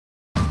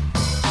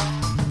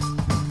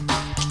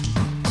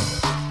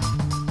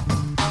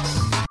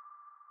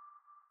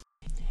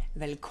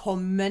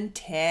Velkommen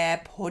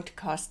til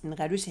podcasten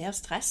Reduser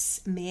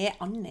stress med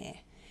Anne.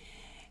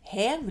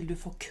 Her vil du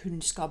få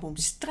kunnskap om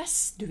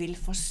stress, du vil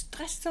få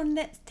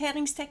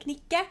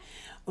stresshåndteringsteknikker,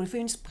 og du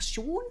får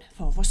inspirasjon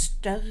for å få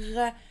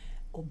større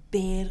og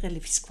bedre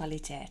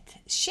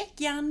livskvalitet.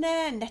 Sjekk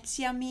gjerne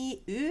nettsida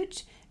mi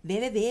ut,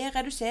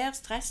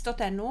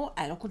 www.reduserstress.no,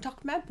 eller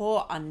kontakt meg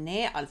på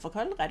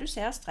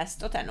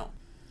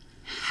anne@reduserstress.no.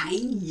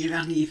 Hei,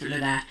 verdifulle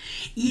deg.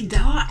 I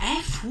dag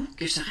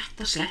fokuset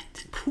rett og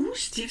slett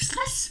positiv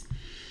stress.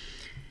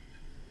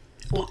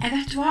 Og jeg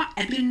vet hva,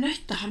 jeg blir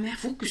nødt til å ha mer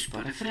fokus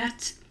på det, for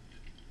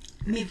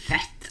vi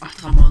vet at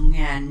det er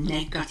mange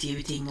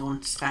negative ting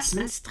rundt stress,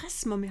 men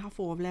Stress må vi ha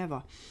for å overleve.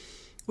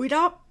 Og i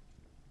dag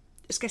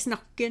skal jeg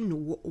snakke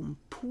noe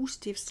om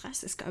positiv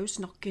stress. Jeg skal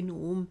også snakke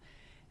noe om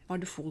hva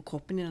du får i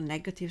kroppen i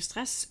negativ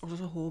stress, og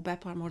så håper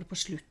jeg på en måte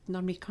på slutten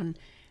at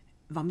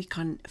hva vi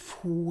kan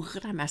fôre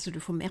deg med, så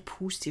du får mer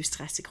positiv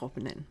stress i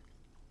kroppen din.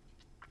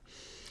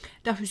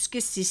 Da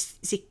husker jeg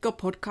sikkert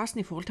podcasten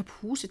i forhold til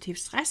positiv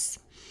stress.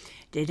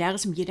 Det er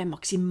det som gir deg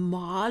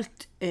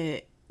maksimalt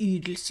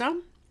ydelser.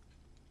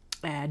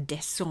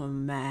 Det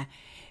som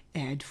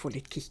du får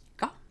litt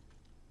kick av.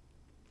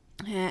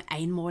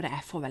 En måte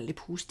jeg får veldig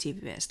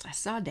positiv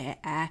stressa, det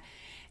er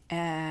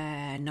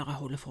når jeg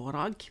holder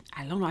foredrag,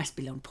 eller når jeg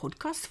spiller en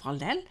podcast for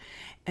all del.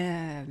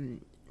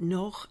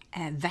 Når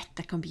jeg vet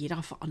jeg kan bidra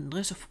for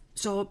andre, så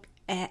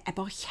jeg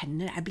bare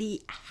kjenner det. Jeg blir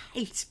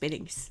helt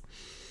spinnings.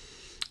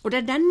 Og det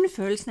er den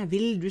følelsen jeg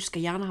vil du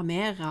skal gjerne ha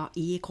mer av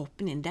i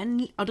kroppen din.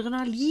 Den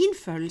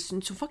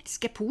adrenalinfølelsen som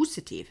faktisk er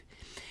positiv.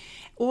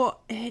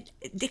 Og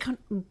det kan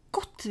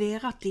godt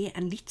være at det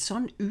er en litt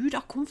sånn ut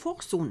av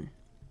komfortzonen.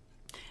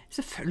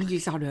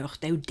 Selvfølgelig så har du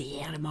hørt, det er jo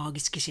der det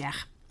magiske skjer.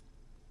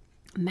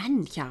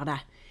 Men, kjære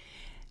deg,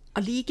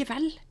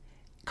 allikevel,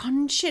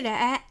 kanskje det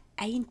er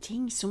en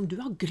ting som du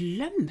har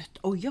glemt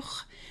å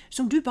gjøre,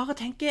 som du bare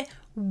tenker,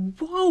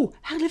 wow,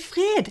 herlig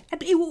fred,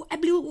 jeg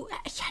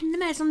kjenner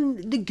meg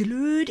sånn, det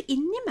gløder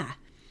inni meg.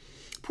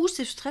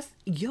 Positiv stress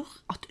gjør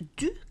at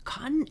du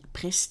kan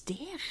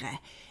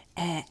prestere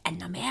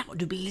enda mer, og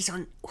du blir litt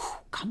sånn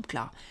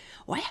kampklar.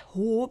 Og jeg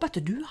håper at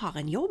du har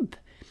en jobb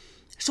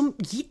som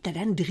gir deg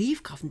den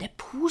drivkraften, det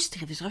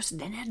positive stress,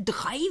 den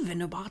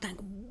driven, og bare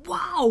tenker,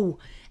 wow,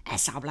 jeg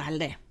er sabla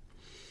heldig.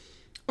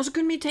 Og så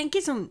kunne vi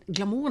tenke sånn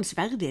glamourens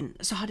verden,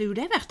 så hadde jo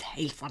det vært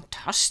helt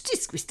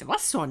fantastisk hvis det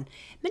var sånn.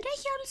 Men det er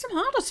ikke alle som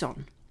har det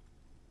sånn.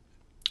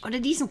 Og det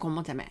er de som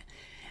kommer til meg.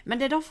 Men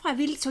det er derfor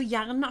jeg vil så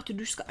gjerne at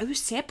du skal også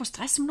se på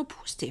stress som noe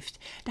positivt.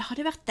 Det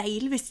hadde vært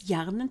deilig hvis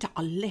hjernen til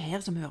alle her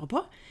som hører på,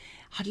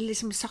 hadde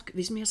liksom sagt,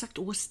 hvis vi har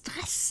sagt ordet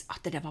stress,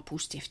 at det var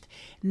positivt.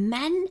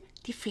 Men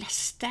de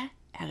fleste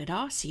her i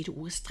dag sier det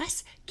ordet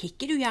stress,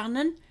 kikker du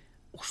hjernen,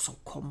 og så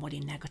kommer de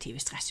negative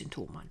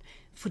stresssymptomene.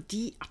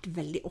 Fordi at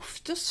veldig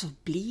ofte så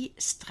blir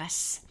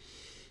stress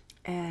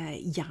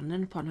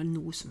hjernen på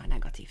noe som er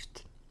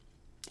negativt.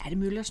 Er det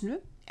mulig å snu?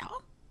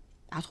 Ja,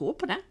 jeg tror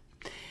på det.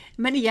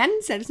 Men igjen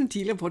så er det som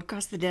tidligere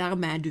podcast, det der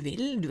med du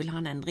vil ha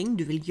en endring,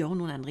 du vil gjøre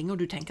noen endringer, og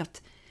du tenker at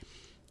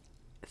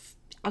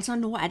altså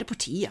nå er det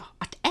på tida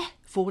at jeg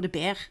får det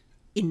bedre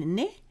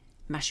inni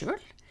meg selv.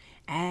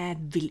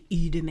 Jeg vil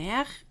yte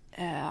mer,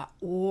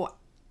 og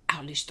jeg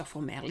har lyst til å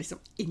få mer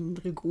liksom,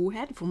 indre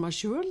godhet for meg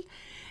selv,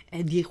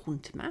 de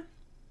rundt meg.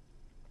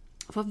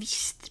 For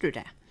visste du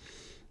det?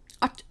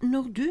 At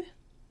når du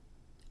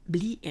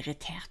blir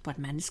irritert på et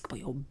menneske på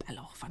jobb,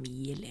 eller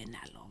familien,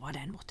 eller hva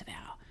det enn måtte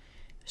være,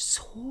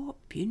 så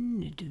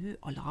begynner du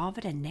å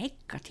lage deg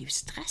negativ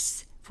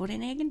stress for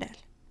din egen del.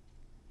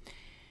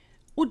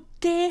 Og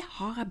det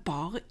har jeg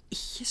bare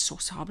ikke så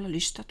sabla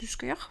lyst til at du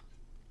skal gjøre.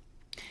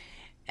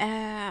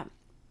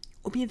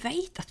 Og vi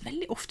vet at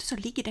veldig ofte så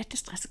ligger dette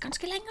stresset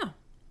ganske lenge.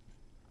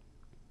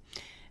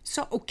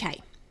 Så ok,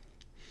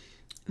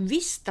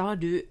 hvis da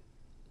du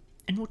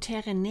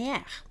noterer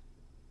ned,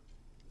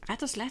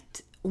 rett og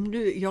slett, om du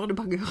gjør det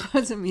bak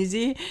øret, som vi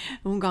sier,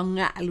 noen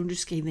ganger, eller om du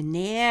skriver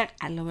ned,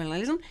 eller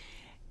liksom,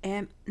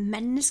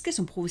 mennesker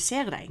som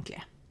provoserer deg egentlig.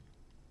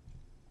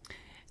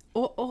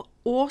 Og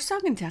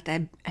årsaken til at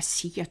jeg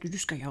sier at du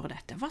skal gjøre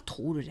dette, hva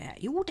tror du det er?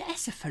 Jo, det er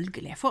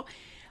selvfølgelig, for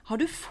har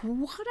du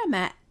fôret deg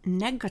med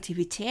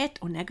negativitet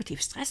og negativ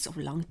stress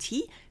over lang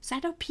tid, så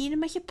er det å pine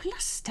meg ikke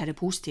plass til det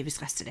positive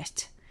stresset ditt.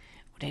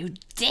 Og det er jo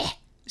det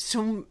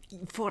som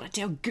får deg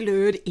til å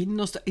gløde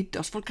innerst og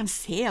ytterst. Folk kan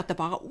se at det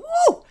bare,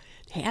 wow,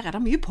 her er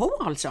det mye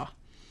power altså.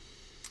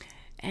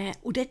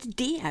 Og det er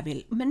det jeg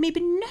vil. Men vi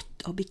blir nødt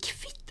til å bli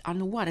kvitt av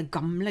noe av det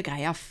gamle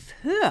greia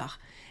før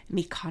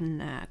vi kan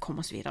komme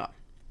oss videre.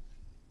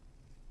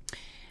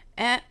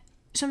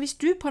 Så hvis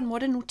du på en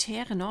måte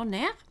noterer nå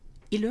ned,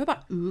 i løpet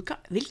av uka,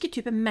 hvilke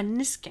type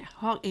mennesker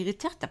har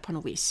irritert deg på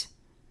noe vis,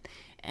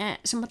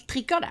 som har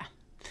trigget det.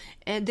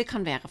 Det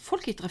kan være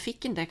folk i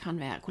trafikken, det kan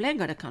være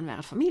kollegaer, det kan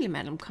være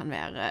familiemedlem, det kan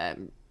være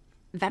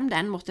hvem det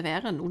enn måtte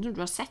være, noen som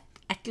du har sett,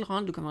 et eller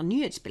annet, du kan være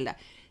nyhetsbilde.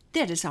 Det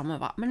er det samme,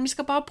 men vi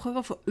skal bare prøve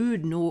å få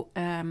ut noe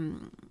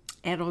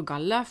eder og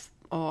galle,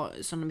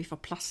 og sånn at vi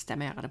får plass til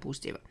mer av det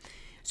positive.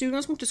 Så i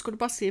utgangspunktet skal du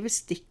bare skrive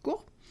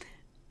stikkord.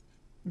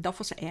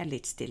 Derfor så er jeg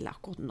litt stille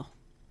akkurat nå.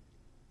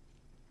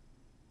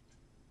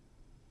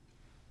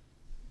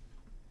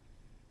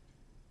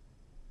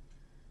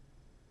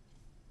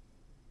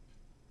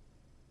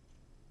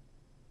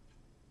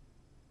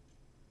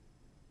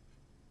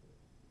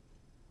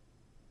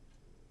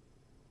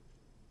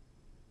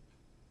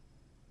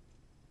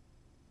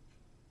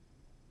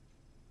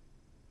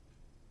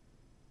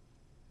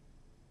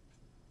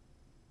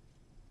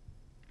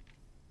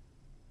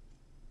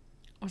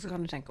 Og så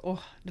kan du tenke,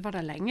 det var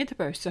da lenge til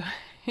pause.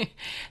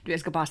 Jeg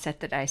skal bare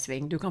sette deg i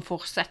sving. Du kan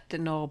fortsette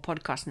når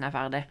podcasten er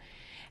ferdig.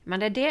 Men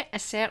det er det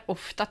jeg ser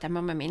ofte at jeg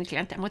må med mine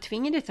klienter. Jeg må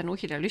tvinge dem til noe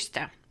ikke de har lyst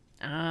til.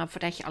 For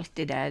det er ikke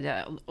alltid det.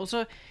 Og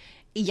så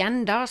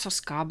igjen da, så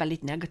skaper jeg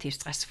litt negativ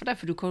stress for det,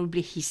 for du kan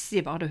bli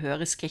hissig bare du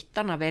hører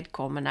skrittene av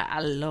vedkommende,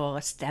 eller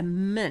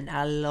stemmen,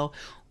 eller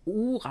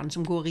ordene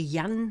som går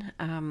igjen.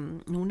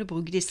 Noen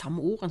bruker de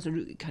samme ordene, så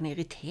du kan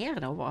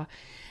irritere deg over.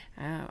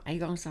 En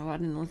gang så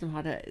var det noen som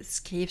hadde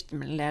skrevet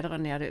med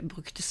lederen, de hadde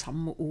brukt det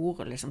samme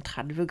ordet liksom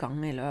 30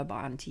 ganger i løpet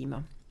av en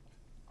time.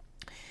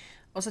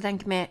 Og så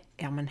tenker vi,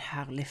 ja, men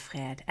herlig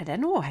fred, er det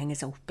noe å henge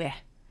seg opp i?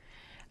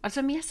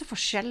 Altså, vi er så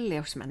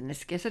forskjellige hos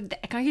mennesker, så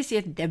jeg kan ikke si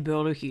at det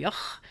bør du ikke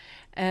gjøre.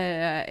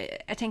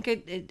 Jeg tenker,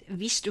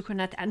 hvis du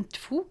kunne ha et endt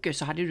fokus,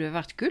 så hadde det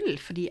vært gull,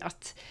 fordi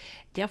at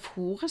det å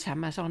fôre seg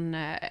med sånn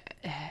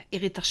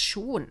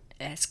irritasjon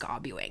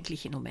skaper jo egentlig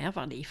ikke noe mer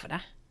verdi for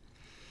det.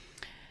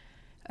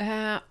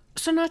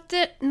 Sånn at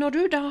når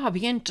du da har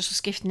begynt å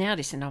skrive ned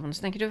disse navnene,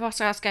 så tenker du, hva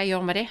skal jeg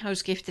gjøre med det? Har du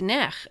skrevet det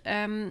ned?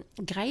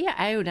 Greia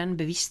er jo den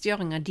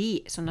bevisstgjøringen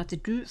sånn at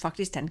du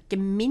faktisk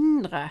tenker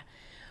mindre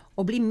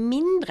og blir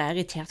mindre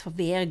irritert for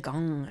hver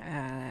gang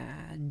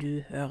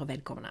du hører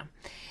vedkommende.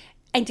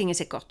 En ting er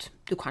sikkert,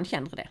 du kan ikke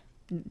endre det.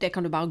 Det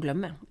kan du bare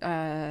glemme.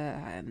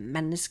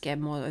 Mennesket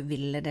må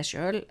ville det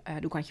selv,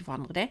 du kan ikke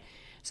forandre det.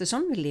 Så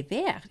sånn vil det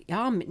være.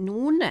 Ja,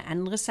 noen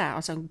endrer seg,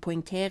 altså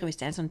poengterer hvis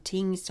det er en sånn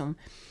ting som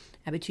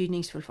er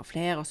betydningsfull for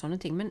flere og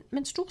sånne ting,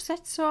 men stort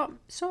sett så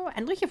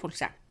endrer ikke folk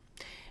seg.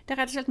 Det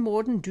er rett og slett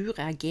måten du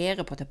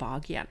reagerer på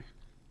tilbake igjen.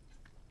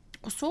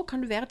 Og så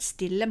kan du være et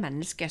stille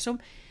menneske som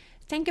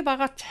tenker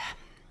bare at,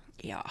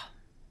 ja,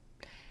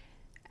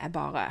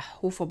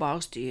 hun får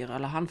bare styre,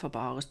 eller han får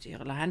bare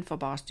styre, eller hen får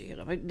bare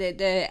styre.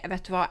 Jeg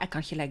vet hva, jeg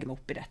kan ikke legge meg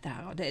opp i dette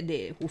her,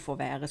 og hun får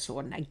være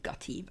så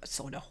negativ,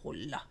 så det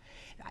holder.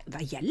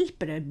 Hva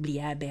hjelper det,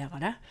 blir jeg bedre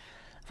av det?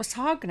 For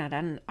saken er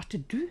den at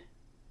du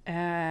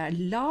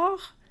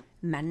lar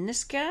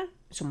mennesker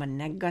som er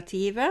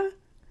negative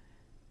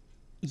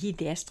gi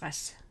det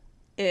stress.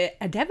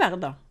 Er det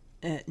verdt da?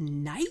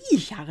 Nei,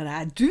 kjære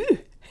deg, du!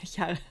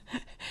 Kjære.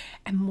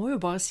 Jeg må jo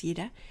bare si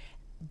det.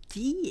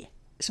 De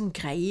som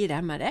greier det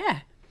med det,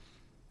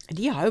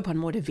 de har jo på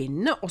en måte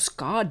vinne, og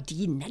skal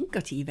de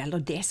negative, eller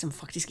det som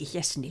faktisk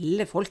ikke er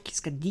snille folk,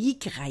 skal de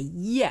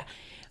greie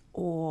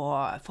å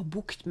få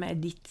bukt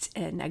med ditt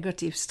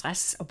negativt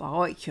stress og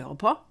bare kjøre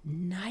på?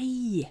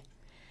 Nei!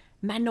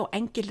 Men hvor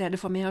enkelt er det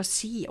for meg å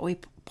si,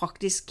 og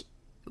praktisk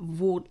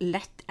hvor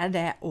lett er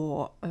det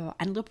å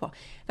endre på?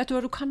 Vet du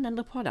hva du kan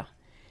endre på da?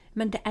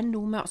 Men det er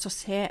noe med å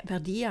se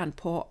verdien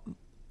på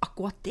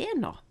akkurat det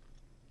nå.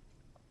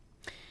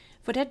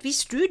 For det at hvis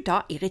du da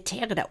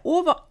irriterer deg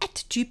over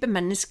et type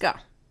menneske,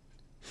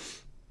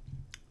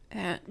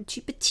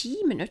 type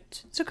 10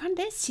 minutter, så kan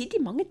det sitte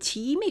i mange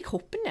timer i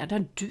kroppen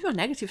der du har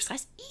negativ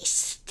stress, i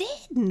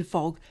stedet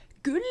for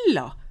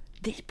gulla,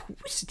 det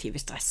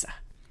positive stresset.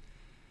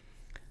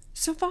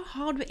 Så hva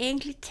har du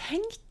egentlig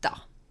tenkt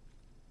da?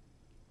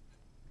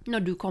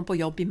 Når du kommer på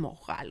jobb i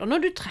morgen, eller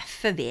når du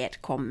treffer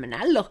vedkommende,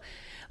 eller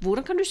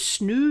hvordan kan du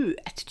snu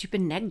et type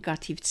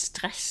negativt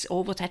stress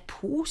over til et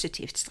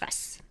positivt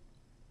stress?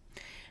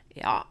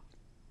 Ja,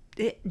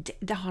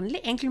 det handler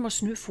egentlig om å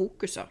snu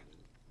fokuset.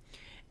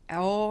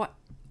 Og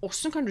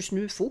hvordan kan du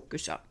snu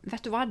fokuset?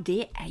 Vet du hva,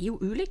 det er jo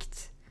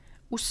ulikt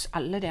hos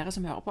alle dere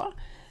som hører på.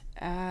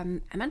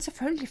 Men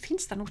selvfølgelig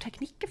finnes det noen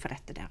teknikker for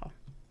dette dere.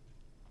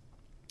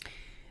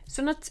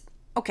 Sånn at,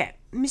 ok,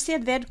 vi ser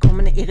at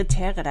vedkommende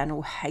irriterer deg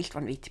noe helt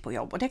vanvittig på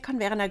jobb, og det kan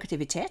være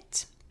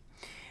negativitet.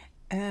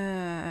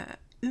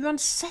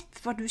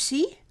 Uansett hva du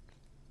sier,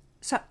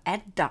 så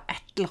er det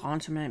et eller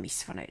annet som er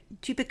misfornøyd.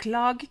 Type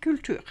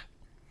klagekultur.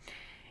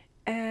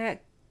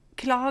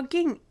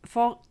 Klaging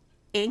får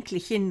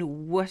egentlig ikke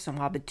noe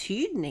som har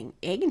betydning,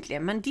 egentlig,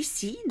 men de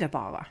sier det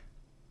bare.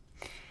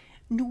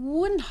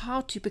 Noen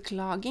har type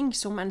klaging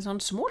som en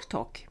sånn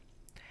smalltalk.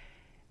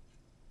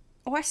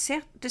 Og jeg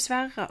ser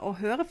dessverre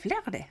og hører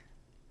flere av det.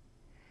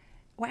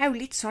 Og jeg er jo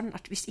litt sånn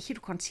at hvis ikke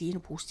du kan si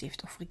noe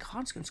positivt, og for i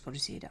granskund skal du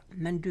si det,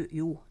 men du,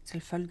 jo,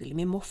 selvfølgelig,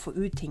 vi må få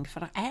ut ting,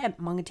 for det er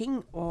mange ting,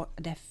 og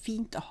det er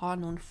fint å ha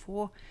noen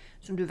få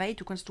som du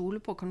vet du kan stole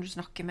på, kan du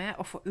snakke med,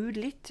 og få ut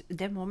litt,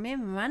 det må vi,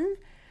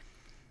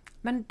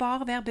 men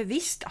bare være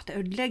bevisst at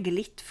det ødelegger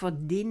litt for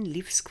din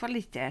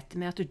livskvalitet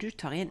med at du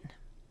tar inn.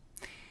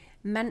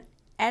 Men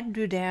er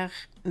du der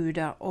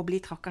ute og blir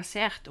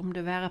trakassert, om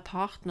det være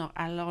partner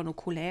eller noen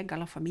kollega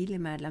eller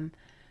familiemedlem,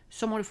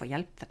 så må du få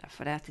hjelp til det,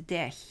 for det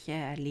er ikke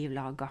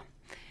livlaget.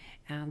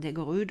 Det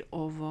går ut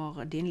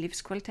over din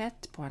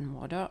livskvalitet på en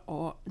måte,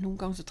 og noen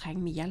ganger så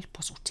trenger vi hjelp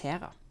på å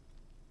sortere.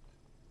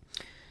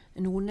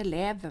 Noen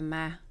lever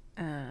med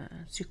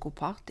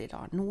psykopat i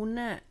dag. Noen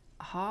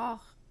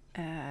har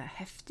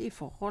heftig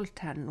forhold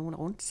til noen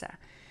rundt seg.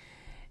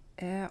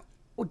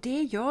 Og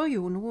det gjør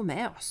jo noe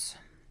med oss.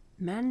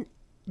 Men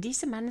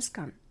disse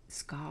menneskene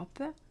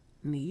skaper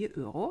mye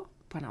uro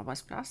på en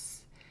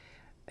arbeidsplass,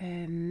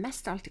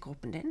 mest alt i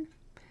kroppen din,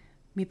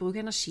 vi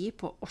bruker energi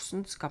på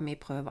hvordan skal vi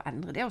prøve å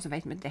endre det, og så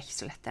vet vi at det er ikke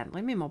så lett å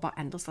endre. Vi må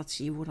bare endre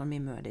strategi hvordan vi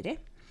møter det.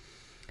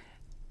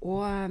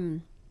 Og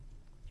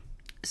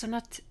sånn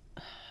at,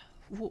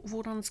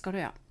 hvordan skal du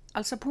gjøre?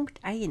 Altså punkt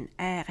 1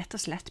 er rett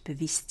og slett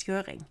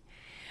bevisstgjøring.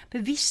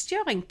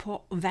 Bevisstgjøring på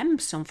hvem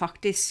som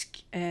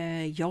faktisk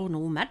gjør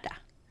noe med det,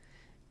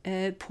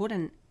 på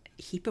den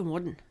kjipe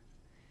måten.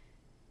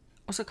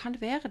 Og så kan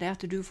det være det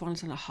at du får en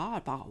sånn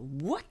aha, bare,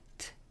 what?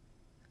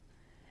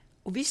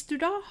 Og hvis du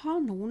da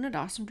har noen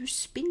da som du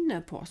spinner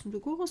på, som du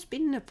går og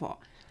spinner på,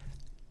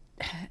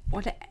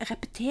 og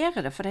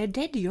repeterer det, for det er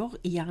det det gjør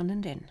i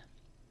hjernen din.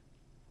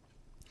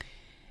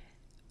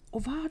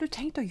 Og hva har du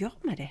tenkt å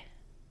gjøre med det?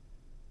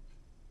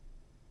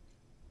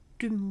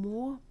 Du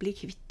må bli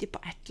kvitt det på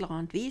et eller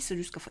annet vis, så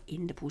du skal få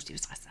inn det positive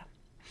stresset.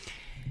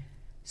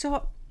 Så,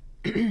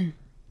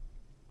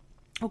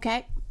 ok,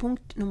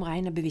 punkt nummer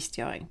 1 er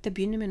bevisstgjøring. Det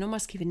begynner vi nå med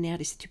å skrive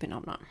ned disse typer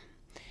navnene.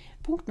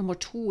 Punkt nummer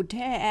 2,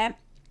 det er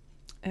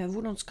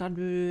hvordan skal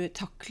du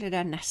takle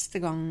det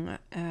neste gang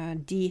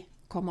de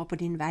kommer på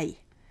din vei?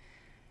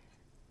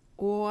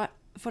 Og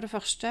for det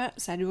første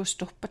så er det jo å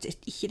stoppe at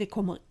ikke det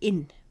kommer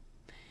inn.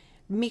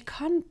 Vi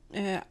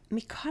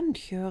kan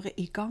kjøre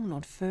i gang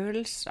noen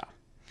følelser.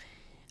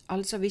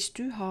 Altså hvis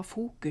du har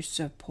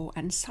fokuset på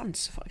en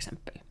sans for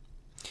eksempel.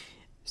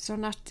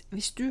 Sånn at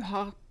hvis du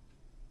har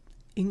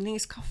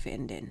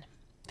yndlingskaffen din,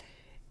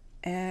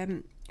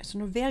 så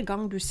når hver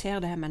gang du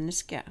ser det her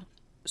mennesket,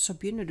 så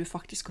begynner du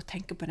faktisk å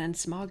tenke på den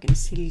smaken,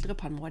 sildre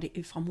på en måte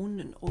fra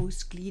munnen og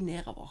skli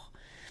nedover.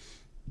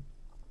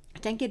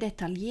 Tenk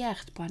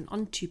detaljert på en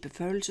annen type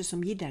følelse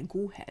som gir deg en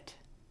godhet.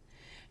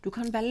 Du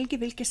kan velge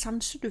hvilke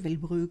sanser du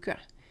vil bruke,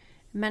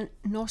 men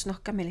nå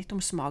snakker vi litt om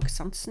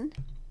smaksansen.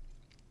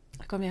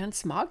 Det kan være en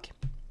smak.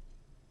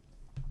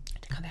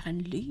 Det kan være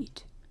en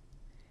lyd.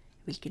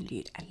 Hvilken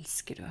lyd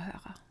elsker du å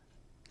høre?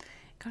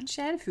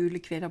 Kanskje er det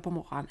fuglekvidder på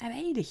morgenen, jeg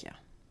vet ikke.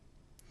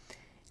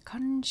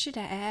 Kanskje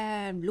det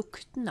er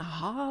lukten av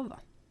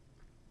havet.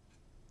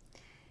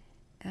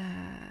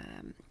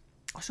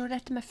 Og så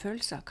dette med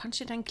følelser.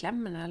 Kanskje den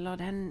klemmen, eller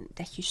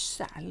det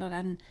kysset, eller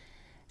den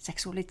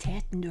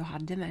seksualiteten du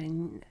hadde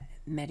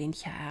med din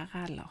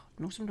kjære, eller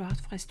noe som du har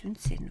hatt for en stund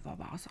siden, var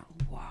bare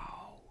sånn,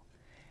 wow,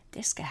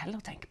 det skal jeg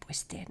heller tenke på i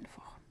stedet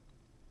for.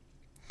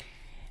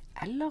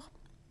 Eller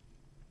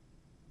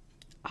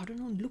har du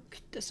noen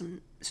lukter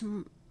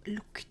som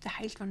lukter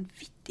helt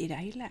vanvittig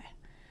deilig,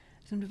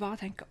 som du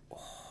bare tenker,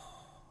 åh.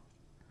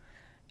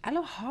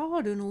 Eller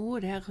har du noe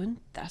der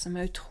rundt deg som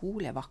er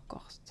utrolig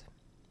vakkert?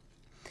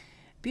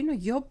 Begynn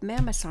å jobbe mer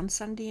med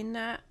sansene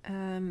dine,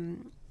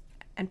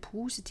 en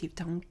positiv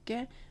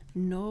tanke,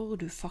 når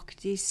du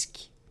faktisk,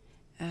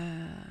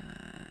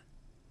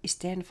 i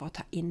stedet for å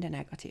ta inn det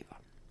negative.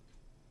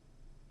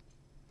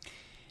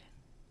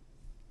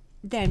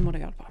 Det må du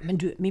gjøre på. Men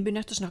vi blir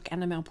nødt til å snakke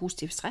enda mer om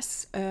positiv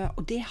stress,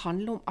 og det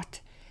handler om at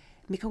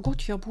vi kan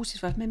godt kjøre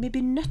positivt, men vi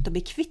blir nødt til å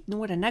bli kvitt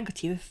noe av det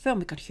negative før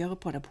vi kan kjøre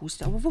på det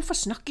positive. Og hvorfor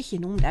snakker ikke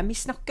noe om det? Vi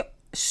snakker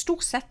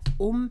stort sett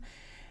om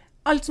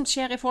alt som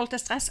skjer i forhold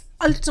til stress,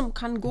 alt som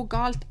kan gå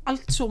galt,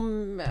 alt som...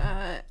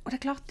 og det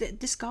er klart,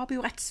 det skaper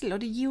jo redsel,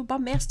 og det gir jo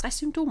bare mer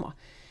stresssymptomer.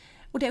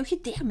 Og det er jo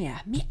ikke det vi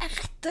er. Vi er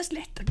rett og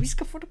slett at vi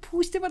skal få det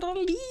positive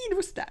adrenalin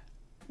hos det.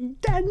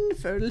 Den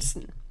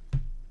følelsen.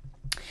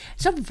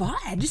 Så hva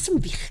er det som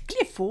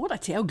virkelig får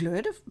deg til å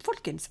gløde,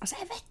 folkens? Altså,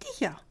 jeg vet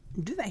ikke.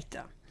 Du vet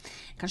det.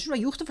 Kanskje du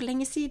har gjort det for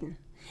lenge siden.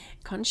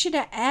 Kanskje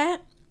det er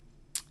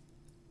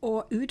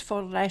å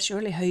utfordre deg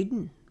selv i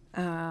høyden.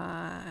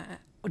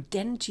 Og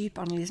den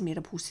type analyse gir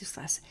deg positiv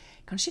stress.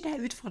 Kanskje det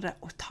er utfordre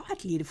deg å ta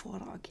et lite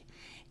foredrag.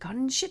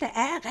 Kanskje det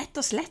er rett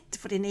og slett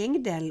for din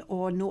egen del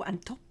å nå en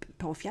topp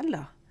på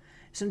fjellet,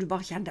 som du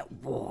bare kjenner,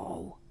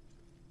 wow.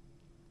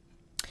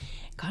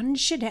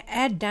 Kanskje det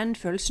er den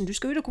følelsen. Du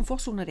skal ut av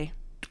komfortzonen din.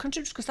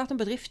 Kanskje du skal starte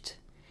en bedrift.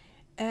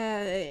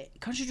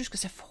 Kanskje du skal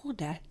se for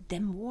deg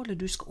det målet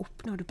du skal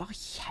oppnå, og du bare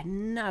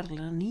kjenner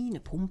adrenalin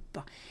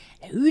pumper.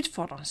 Det er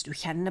utfordrende, du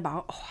kjenner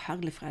bare,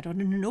 herlig fred, og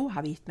nå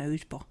har vi gitt meg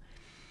ut på.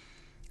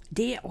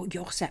 Det å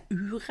gjøre seg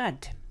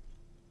uredd,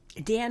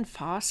 det er en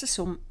fase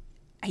som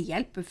jeg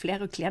hjelper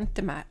flere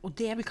klienter med, og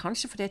det er vel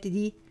kanskje fordi at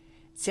de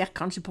ser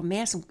kanskje på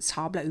meg som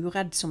sabla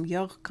uredd, som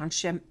gjør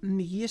kanskje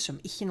mye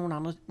som ikke noen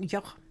andre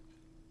gjør.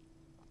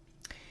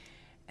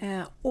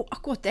 Og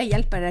akkurat det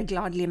hjelper jeg deg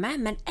gladelig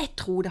med, men jeg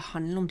tror det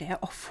handler om det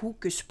å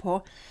fokus på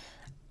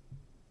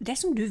det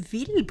som du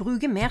vil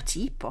bruke mer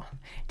tid på.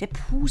 Det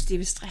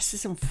positive stresset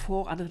som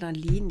får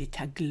adrenalin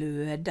til å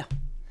gløde.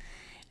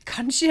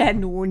 Kanskje det er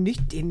noe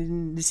nytt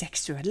innen det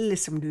seksuelle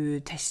som du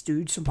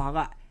tester ut som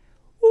bare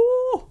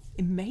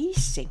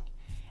amazing.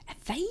 Jeg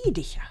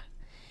vet ikke.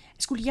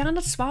 Jeg skulle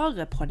gjerne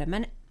svare på det,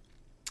 men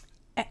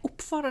jeg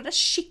oppfordrer deg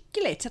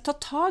skikkelig til å ta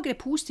tag i det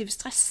positive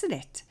stresset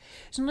ditt,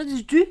 sånn at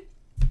du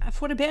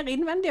får det bedre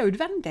innvendig og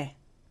utvendig.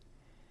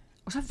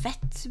 Og så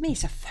vet vi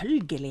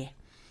selvfølgelig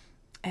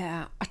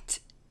at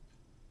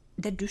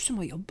det er du som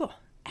må jobbe.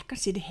 Jeg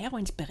kan si det her og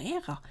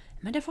inspirere,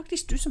 men det er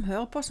faktisk du som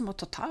hører på som må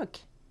ta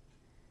tag.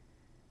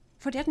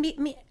 Fordi at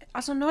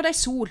altså når det er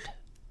sol,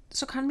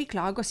 så kan vi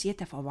klage og si at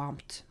det er for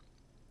varmt.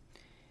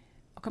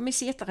 kan vi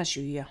si at det er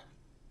skyer.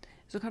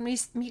 Så kan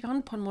vi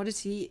kan på en måte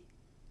si,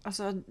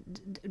 altså,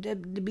 det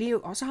blir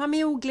jo, altså har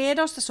vi jo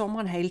gledet oss til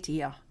sommeren hele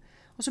tiden.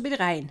 Og så blir det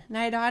regn.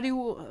 Nei, da er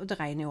det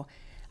regner jo.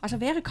 Altså,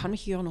 været kan vi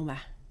ikke gjøre noe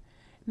med.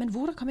 Men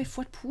hvordan kan vi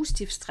få et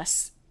positivt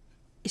stress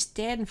i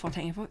stedet for å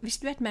tenke? For hvis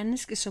du er et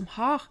menneske som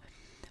har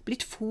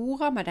blitt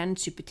foret med den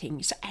type ting,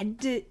 så er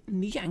det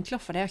mye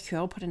enklere for deg å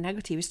kjøre på det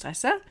negative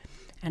stresset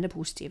enn det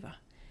positive.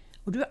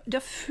 Og du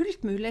har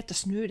fullt mulighet til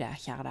å snu det,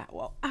 kjære deg.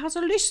 Og jeg har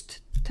så lyst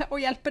til å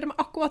hjelpe deg med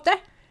akkurat det.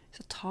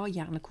 Så ta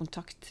gjerne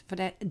kontakt. For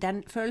det er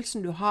den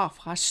følelsen du har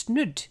fra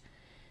snudd.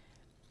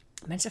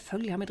 Men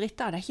selvfølgelig har vi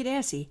dritt av, det er ikke det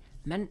jeg sier.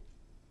 Men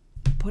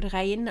på det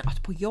rene, at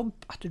på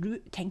jobb, at du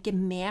tenker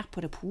mer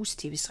på det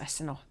positive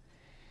stresset nå.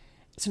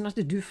 Sånn at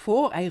du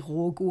får en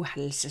rågod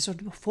helse, så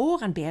du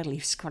får en bedre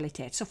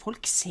livskvalitet. Så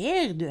folk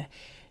ser du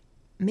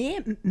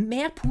med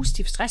mer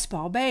positivt stress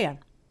på arbeidet.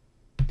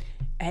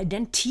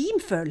 Den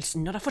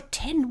teamfølelsen, når dere får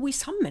til noe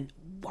sammen,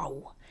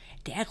 wow,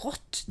 det er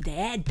rått, det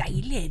er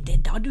deilig, det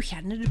er da du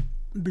kjenner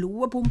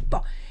blodet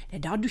pumper,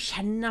 det er da du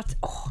kjenner at,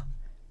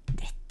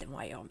 dette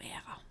må jeg gjøre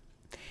mer av.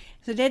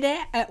 Så det er det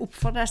jeg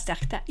oppfordrer deg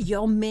sterkt til,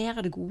 gjør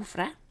mer av det gode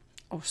for deg,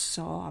 og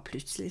så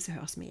plutselig så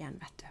høres vi igjen,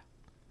 vet du.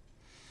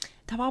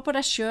 Ta vare på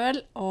deg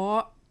selv,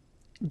 og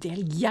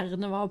del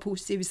gjerne hva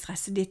positivt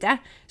stresset ditt er,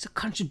 så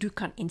kanskje du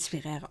kan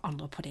inspirere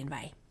andre på din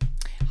vei.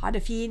 Ha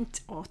det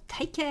fint, og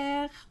take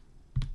care!